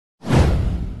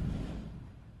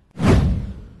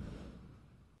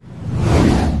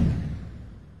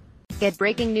Get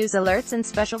breaking news alerts and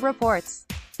special reports.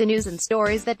 The news and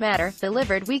stories that matter,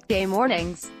 delivered weekday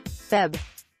mornings. Feb.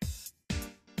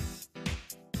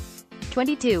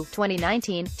 22,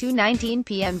 2019, 2:19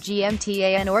 p.m.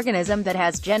 GMTAn. An organism that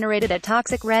has generated a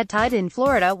toxic red tide in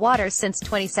Florida waters since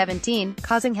 2017,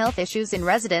 causing health issues in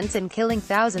residents and killing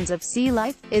thousands of sea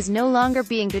life, is no longer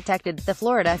being detected, the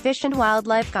Florida Fish and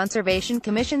Wildlife Conservation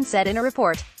Commission said in a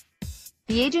report.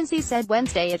 The agency said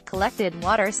Wednesday it collected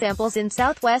water samples in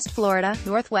southwest Florida,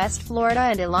 northwest Florida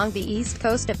and along the east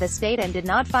coast of the state and did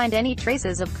not find any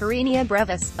traces of Karenia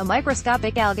brevis, a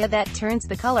microscopic alga that turns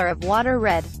the color of water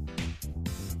red.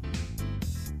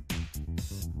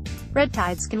 Red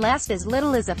tides can last as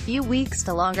little as a few weeks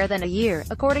to longer than a year,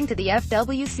 according to the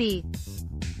FWC.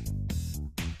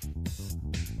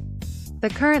 The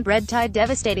current red tide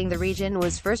devastating the region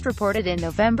was first reported in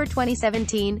November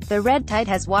 2017. The red tide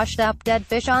has washed up dead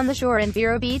fish on the shore in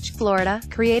Vero Beach, Florida,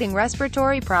 creating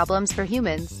respiratory problems for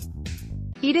humans.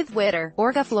 Edith Witter,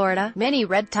 Orca, Florida. Many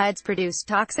red tides produce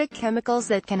toxic chemicals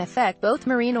that can affect both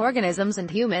marine organisms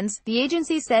and humans, the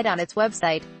agency said on its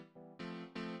website.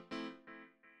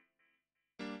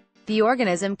 The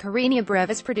organism Karenia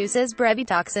brevis produces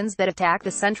brevitoxins that attack the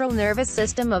central nervous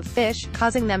system of fish,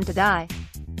 causing them to die.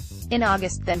 In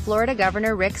August, then Florida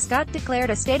Governor Rick Scott declared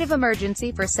a state of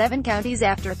emergency for 7 counties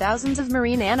after thousands of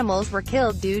marine animals were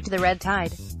killed due to the red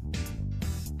tide.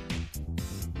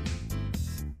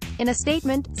 In a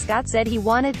statement, Scott said he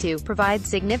wanted to provide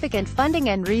significant funding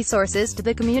and resources to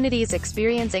the communities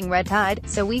experiencing red tide,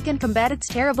 so we can combat its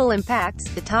terrible impacts.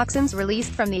 The toxins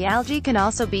released from the algae can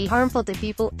also be harmful to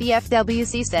people, the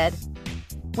FWC said.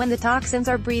 When the toxins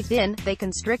are breathed in, they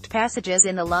constrict passages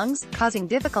in the lungs, causing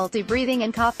difficulty breathing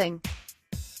and coughing.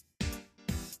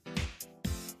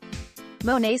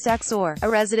 Monet Saxor, a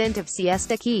resident of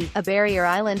Siesta Key, a barrier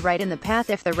island right in the path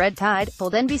of the red tide,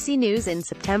 told NBC News in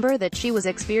September that she was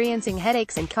experiencing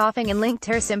headaches and coughing and linked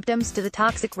her symptoms to the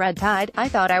toxic red tide. "I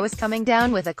thought I was coming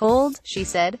down with a cold," she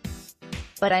said.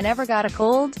 "But I never got a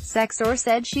cold." Saxor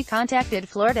said she contacted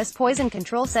Florida's poison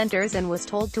control centers and was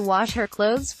told to wash her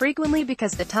clothes frequently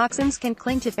because the toxins can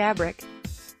cling to fabric.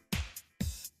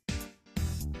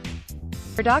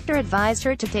 Her doctor advised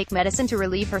her to take medicine to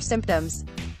relieve her symptoms.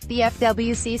 The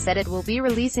FWC said it will be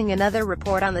releasing another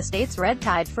report on the state's red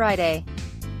tide Friday.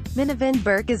 Minavin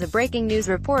Burke is a breaking news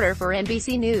reporter for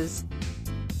NBC News.